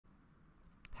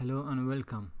Hello and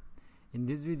welcome. In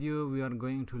this video we are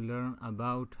going to learn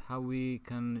about how we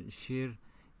can share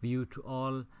view to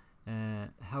all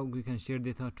how we can share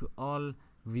data to all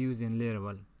views in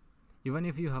Laravel. Even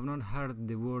if you have not heard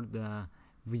the word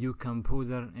View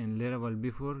Composer in Laravel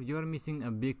before, you are missing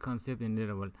a big concept in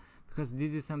Laravel, because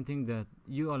this is something that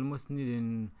you almost need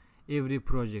in every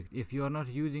project. If you are not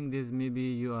using this, maybe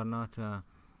you are not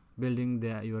building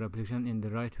your application in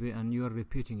the right way and you are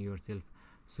repeating yourself.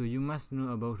 So you must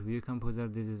know about View Composer.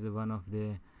 This is one of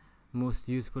the most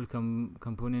useful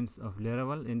components of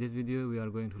Laravel. In this video we are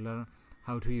going to learn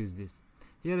how to use this.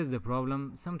 Here is the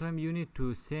problem. Sometimes you need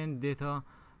to send data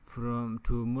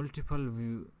to multiple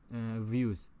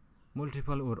views,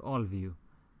 multiple or all view.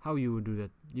 How you would do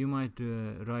that? You might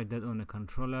write that on a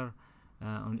controller,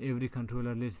 on every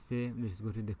controller. Let's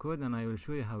go to the code and I will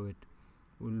show you how it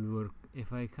will work.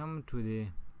 If I come to the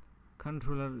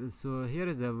controller, so here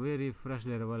is a very fresh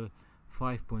Laravel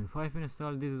 5.5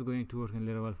 installed. This is going to work in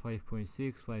Laravel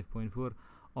 5.6, 5.4,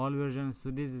 all versions.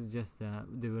 So this is just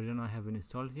the version I have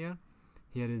installed here.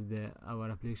 Here is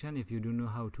our application. If you don't know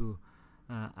how to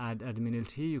add admin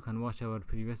LT, you can watch our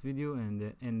previous video,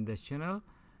 and in the channel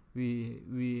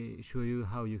we show you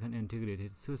how you can integrate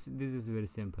it. So this is very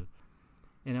simple.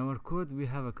 In our code we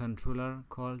have a controller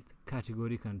called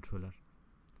category controller.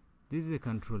 This is a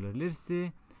controller. Let's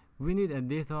say we need a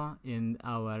data in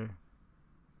our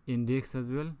index as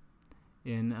well.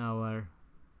 In our,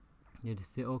 let's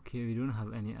say, okay, we don't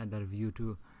have any other view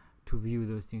to view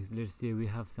those things. Let's say we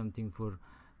have something for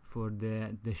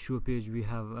the show page. We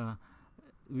have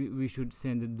we should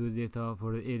send those data.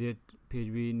 For the edit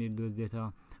page we need those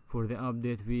data. For the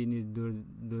update we need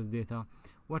those data.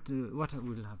 What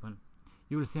will happen?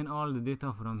 You will send all the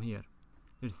data from here.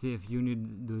 Let's say if you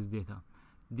need those data.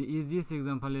 The easiest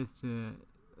example is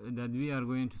that we are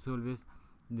going to solve is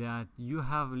that you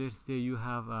have, let's say you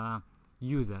have a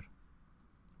user.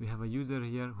 We have a user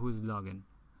here who's login.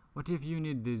 What if you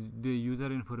need the user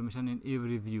information in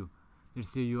every view? Let's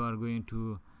say you are going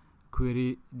to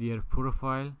query their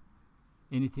profile,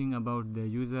 anything about the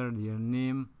user, their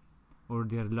name or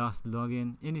their last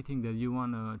login, anything that you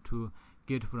want to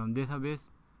get from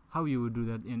database. How you would do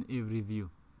that in every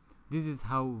view? This is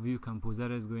how View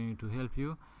Composer is going to help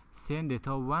you send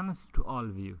data once to all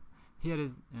view. Here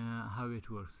is how it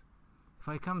works. If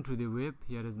I come to the web,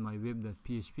 here is my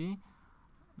web.php.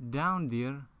 Down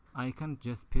there I can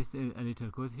just paste a little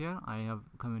code here. I have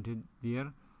commented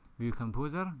there View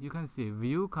Composer. You can see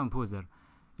View Composer.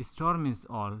 Star means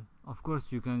all. Of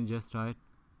course you can just write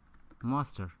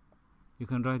master. You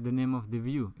can write the name of the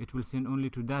view. It will send only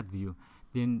to that view.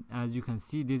 Then as you can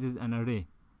see, this is an array.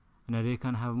 An array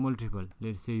can have multiple.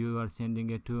 Let's say you are sending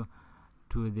it to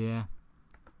the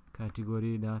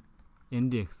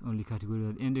category.index. Only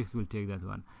category.index will take that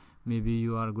one. Maybe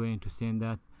you are going to send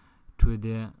that to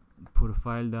the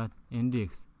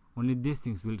profile.index. Only these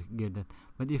things will get that.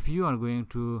 But if you are going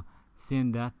to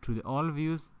send that to the all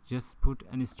views, just put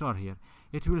an star here.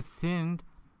 It will send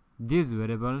these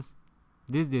variables,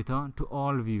 this data, to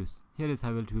all views. Here is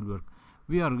how it will work.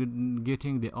 We are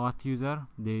getting the auth user,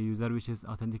 the user which is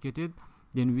authenticated.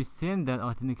 Then we send that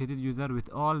authenticated user with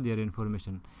all their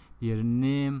information, their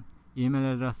name,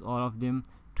 email address, all of them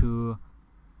to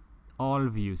all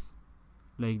views,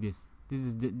 like this. This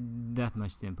is that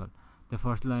much simple. The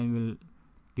first line will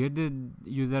get the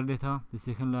user data, the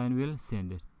second line will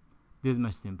send it. This is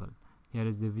much simple. Here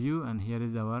is the view, and here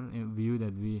is our view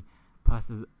that we pass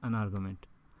as an argument.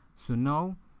 So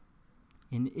now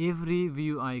in every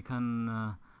view I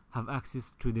can have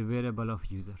access to the variable of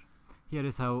user. Here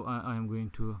is how I am going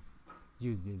to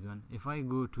use this one. If I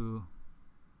go to,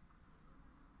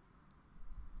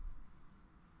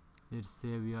 let's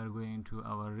say we are going to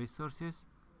our resources.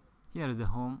 Here is a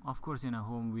home. Of course in a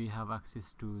home we have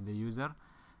access to the user.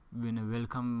 In a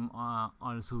welcome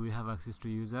also we have access to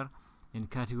user. In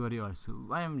category also.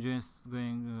 I am just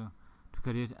going to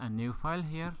create a new file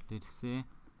here. Let's say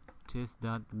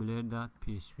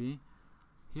test.blade.php.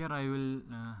 Here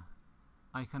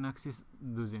I can access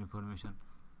those information.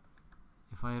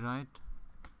 If I write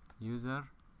user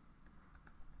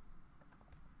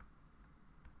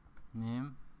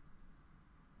name,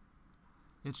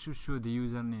 it should show the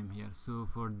username here. So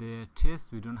for the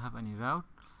test we don't have any route.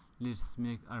 Let's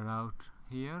make a route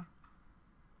here.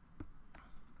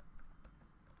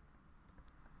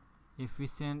 If we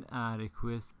send a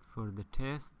request for the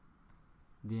test,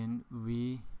 then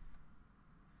we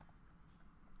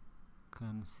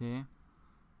can say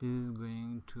this is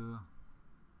going to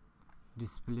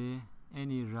display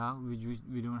any route which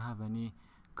we don't have any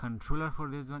controller for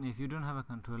this one. If you don't have a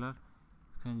controller,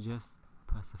 you can just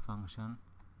pass a function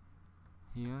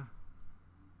here.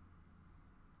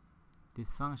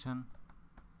 This function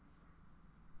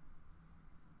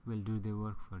will do the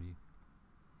work for you.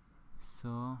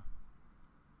 So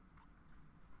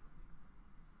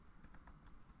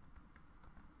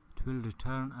it will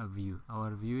return a view.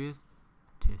 Our view is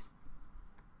test.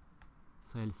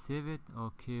 So I'll save it.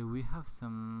 Okay, we have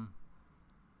some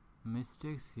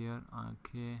mistakes here.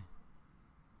 Okay,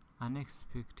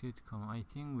 unexpected comma. I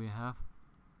think we have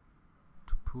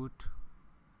to put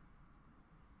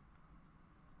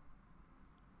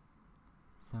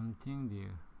something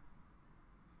there.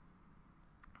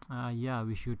 Yeah,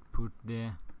 we should put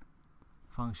the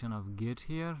function of get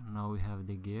here. Now we have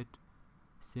the get.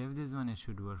 Save this one, it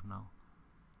should work now.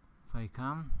 If I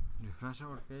come refresh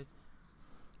our page,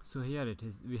 so here it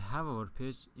is, we have our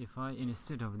page. If I,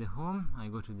 instead of the home, I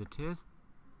go to the test,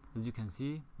 as you can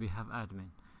see we have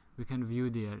admin. We can view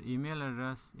their email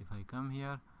address. If I come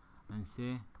here and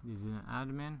say this is an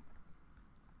admin,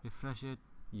 refresh it,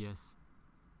 yes.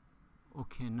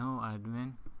 Okay, no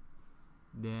admin,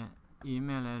 the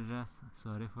email address,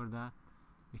 sorry for that,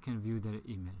 we can view their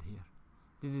email here.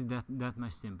 This is that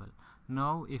much simple.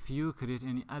 Now if you create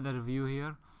any other view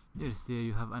here, let's say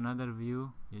you have another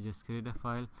view, you just create a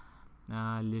file.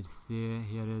 Let's say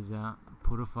here is a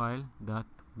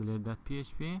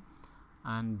profile.blade.php,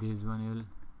 and this one will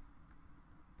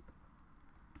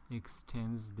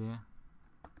extends the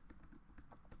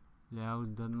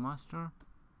layout.master.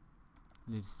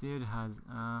 Let's say it has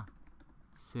a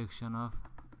section of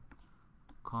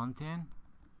content,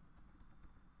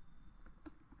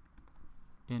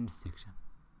 end section.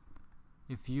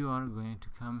 If you are going to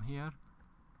come here,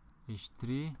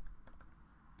 h3,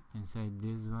 inside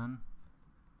this one,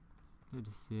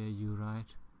 let's say you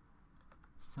write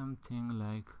something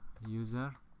like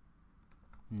user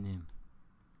name.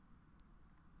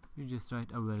 You just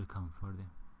write a welcome for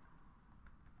them.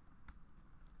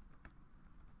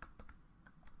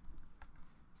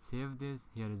 Save this.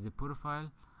 Here is the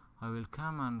profile. I will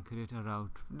come and create a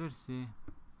route. Let's say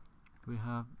we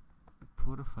have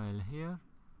profile here,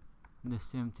 the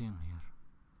same thing here,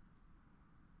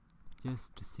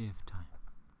 just to save time.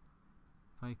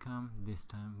 If I come this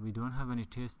time, we don't have any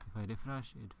test. If I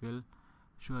refresh, it will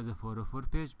show as a 404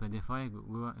 page. But if I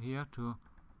go here to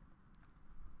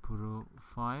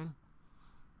profile,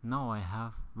 now I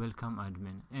have welcome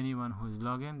admin. Anyone who is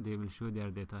logged in, they will show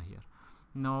their data here.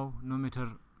 Now no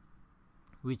matter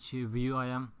which view I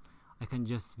am, I can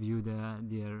just view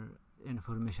their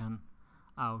information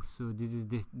out. So this is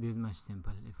this much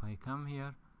simple. If I come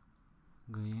here,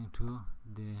 going to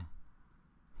the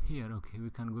here, okay, we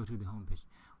can go to the home page.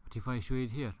 But if I show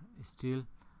it here, still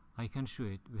I can show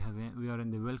it. We are in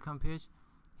the welcome page.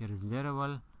 Here is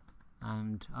Laravel,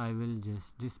 and I will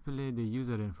just display the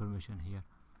user information here.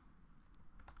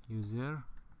 User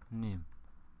name.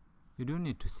 You don't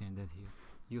need to send that here.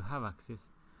 You have access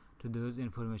to those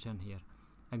information here.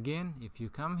 Again, if you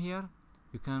come here,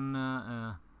 you can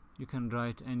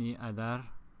write any other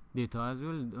data as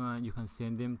well. You can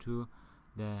send them to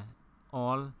the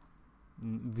all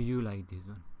view like this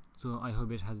one. So I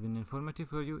hope it has been informative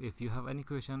for you. If you have any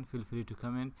question, feel free to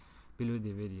comment below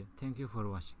the video. Thank you for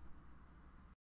watching.